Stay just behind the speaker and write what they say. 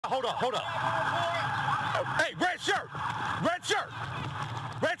hold up. Hey, red shirt.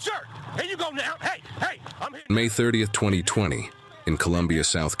 Here you go now. Hey, I'm here. May 30th, 2020, in Columbia,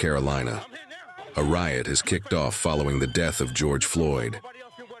 South Carolina. A riot has kicked off following the death of George Floyd.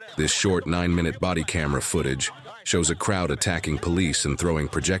 This short 9-minute body camera footage shows a crowd attacking police and throwing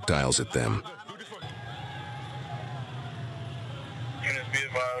projectiles at them. Units be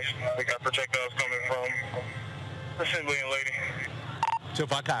advised, we got projectiles coming from the civilian lady. So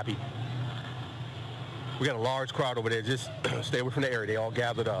if I copy. We got a large crowd over there. Just stay away from the area. They all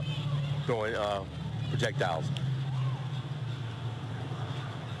gathered up, throwing projectiles.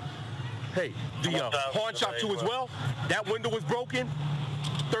 Hey, the pawn shop too as well. That window was broken.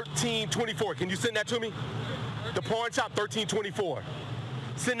 1324. Can you send that to me? The pawn shop 1324.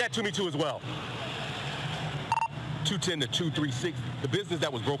 Send that to me too as well. 210 to 236. The business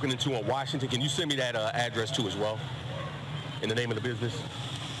that was broken into on Washington. Can you send me that address too as well? In the name of the business.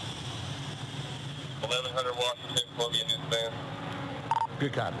 1100 Washington, Columbia Newsstand.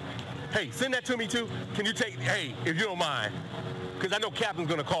 Good copy. Hey, send that to me too. Can you take, hey, if you don't mind, because I know Captain's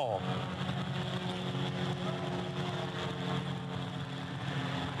gonna call.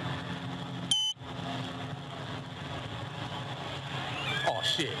 Oh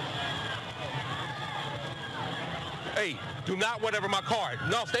shit. Hey, do not whatever my card.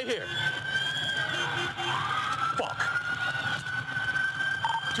 No, stay here. Fuck.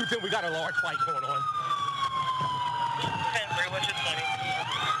 210, we got a large fight going on. 10-3, what's your 20?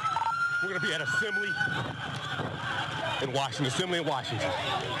 We're gonna be at Assembly in Washington.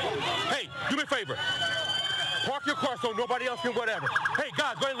 Hey, do me a favor. Park your car so nobody else can whatever. Hey,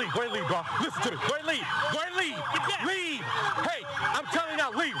 guys, go ahead and leave, bro. Listen to me. Go ahead and leave. Leave. Hey, I'm telling you now,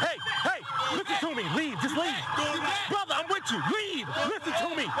 leave. Hey, listen to me. Leave. Just leave. Brother, I'm with you. Leave. Listen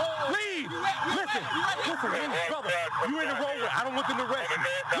to me. Leave. Listen, brother, you in the roadway. I don't want them to arrest you.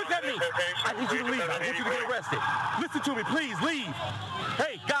 Look at me. I need you to leave. I want you to get arrested. Listen to me, please. Leave.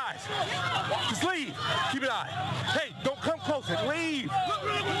 Hey, guys, just leave. Keep an eye. Hey, don't come closer. Leave.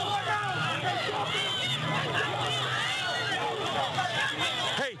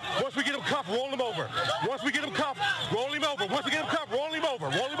 Hey, once we get him cuffed, roll him over. Once we get him cuffed, roll him over.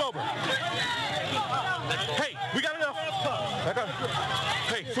 Hey, we got enough.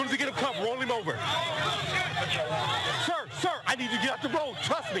 Hey, as soon as we get him cuffed, roll him over. Sir, I need you to get out the road.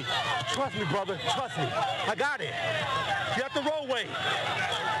 Trust me, brother. Trust me. I got it. Get out the roadway.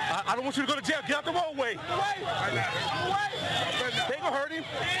 I don't want you to go to jail. Get out the roadway. They ain't gonna hurt him.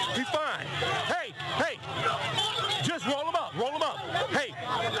 He's fine. Hey. Just roll him up. Hey,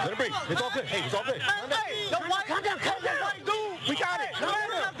 let him breathe. It's all good. Hey, it's all good. Calm down, dude. We got it. I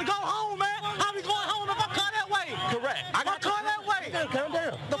have to go home, man. How we going home if I car that way? Correct. I got car that way. Calm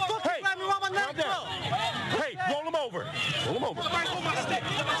down. The fuck you grab me around my neck, bro? Hey, roll him over.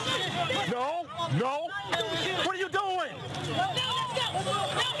 No. What are you doing?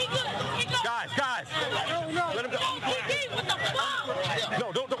 Guys. Let him go.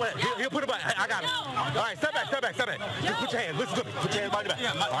 No, don't. He'll put him back. I got him. All right, step back. Just put your hands. Listen to me. Put your hands behind your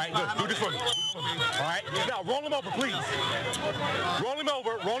back. All right, good. Do this for me. All right. Now, roll him over, please. Roll him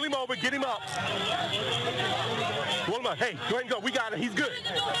over. Get him up. Roll him up. Hey, go ahead and go. We got him. He's good.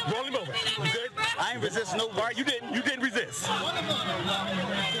 Roll him over. You good? I ain't resist no. All right, you didn't resist.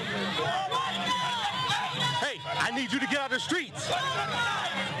 Hey, I need you to get out of the streets.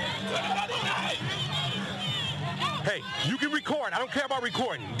 Hey, you can record. I don't care about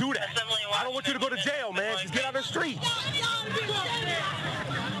recording. Do that. I don't want you to go to jail, man. Just get out of the streets.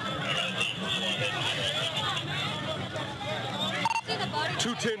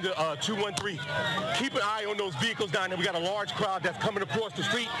 (210 to 213). Keep an eye on those vehicles down there. We got a large crowd that's coming across the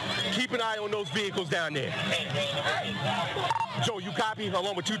street. Keep an eye on those vehicles down there. Joe, you copy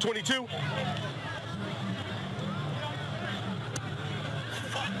along with 222?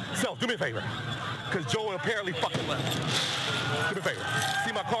 Self, do me a favor. Because Joe apparently fucking left. Do me a favor.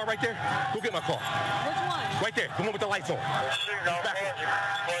 See my car right there? Go get my car. Which one? Right there, the one with the lights on.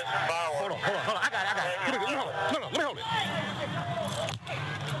 Hold on. I got it. Let me hold it. No, let me hold it.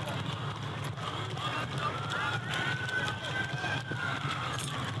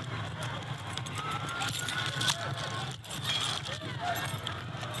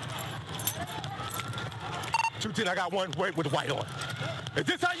 (210), I got one right with the white on. Is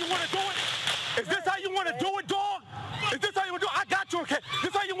this how you want to do it? Is this how you want to do it, dog? Is this how you want to do it? I got you, okay?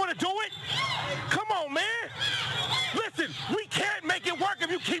 This how you want to do it? Come on, man. Listen, we can't make it work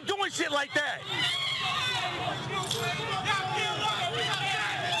if you keep doing shit like that.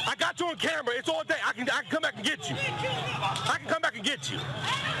 I got you on camera. It's all day. I can come back and get you. I can come back and get you.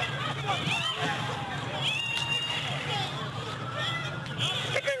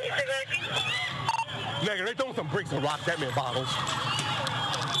 Nigga, they throwing some bricks and rocks at me in bottles.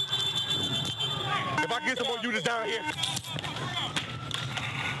 If I get some more units down here.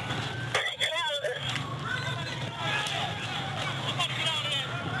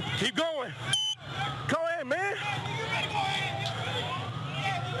 Keep going. Go ahead, man.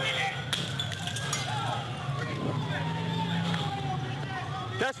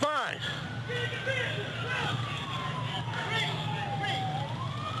 That's fine.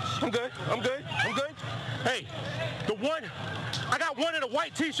 I'm good. I'm good. I'm good. Hey, the one, I got one in a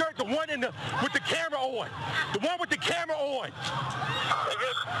white t-shirt, the one in the with the camera on. The one with the camera on.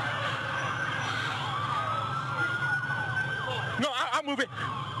 No, I'll move it.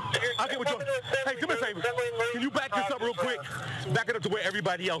 I'll get with you. Hey, do me a favor. Can you back this up real quick? Back it up to where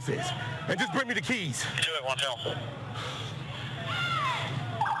everybody else is. And just bring me the keys. Do it, watch out.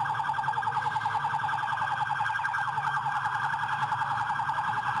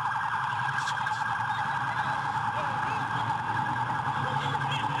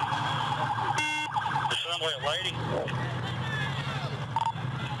 Lady.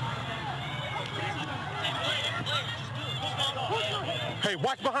 Hey,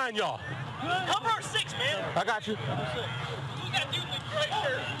 watch behind y'all. Cover 6, man. I got you.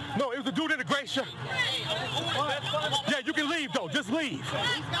 No, it was the dude in the gray shirt. Yeah, you can leave though. Just leave.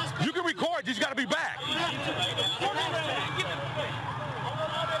 You can record. You just gotta be back. I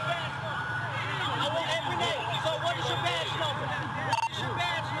want every name. So what is your badge number? What is your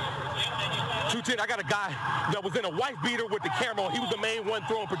badge number? 210, I got a guy that was in a white beater with the camera on. He was the main one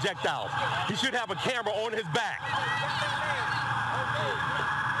throwing projectiles. He should have a camera on his back.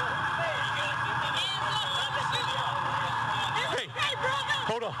 Hey,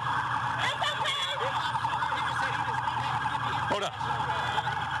 hold on. Hold up.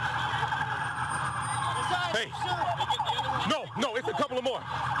 Hey. No, it's a couple of more.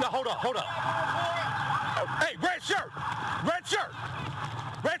 No, hold up. Hey, red shirt.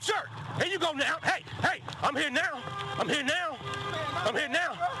 Here you go now. Hey, I'm here now.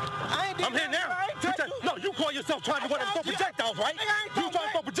 No, you call yourself trying to throw projectiles, right? You trying to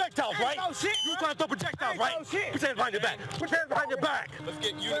throw projectiles, right? You trying to throw projectiles, right? Put your hands behind your back. Let's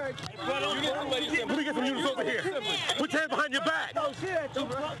get units. Let me get some units over here. Put your hands behind your back.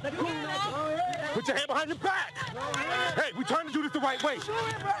 Put your hand behind your back. Hey, we're trying to do this the right way.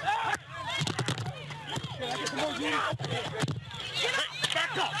 Hey,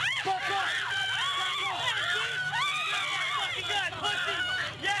 back up.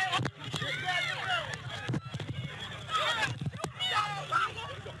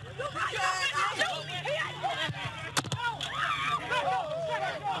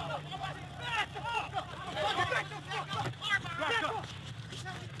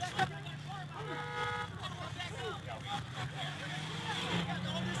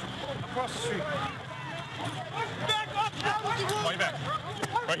 Across the street. Way back.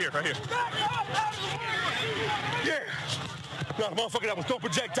 Right here. Yeah. No, the motherfucker that was throwing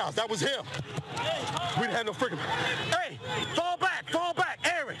projectiles, that was him. We didn't have no freaking. Hey, fall back.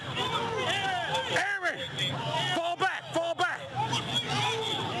 Aaron.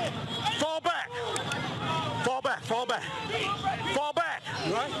 Fall back.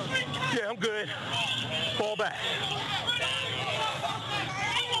 Right? Yeah, I'm good. Fall back.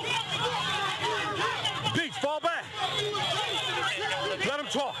 Beach, fall back. Let him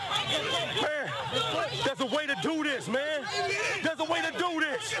talk. Man, there's a way to do this, man. There's a way to do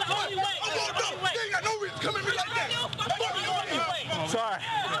this. Come at me like that. Sorry.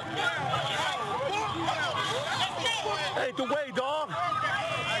 That ain't the way, dog.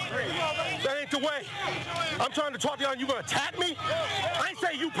 That ain't the way. I'm trying to talk to y'all and you gonna attack me? I ain't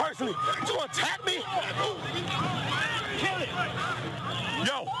saying you personally. You gonna attack me?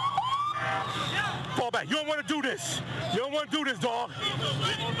 Yo. Fall back. You don't want to do this. You don't want to do this, dog.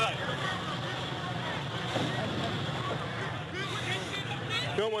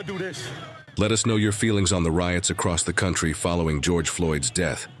 You don't want to do this. Let us know your feelings on the riots across the country following George Floyd's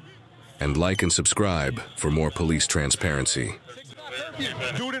death. And like and subscribe for more police transparency.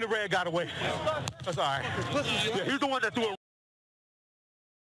 Dude in the red got away. That's all right. Yeah, he's the one that threw it.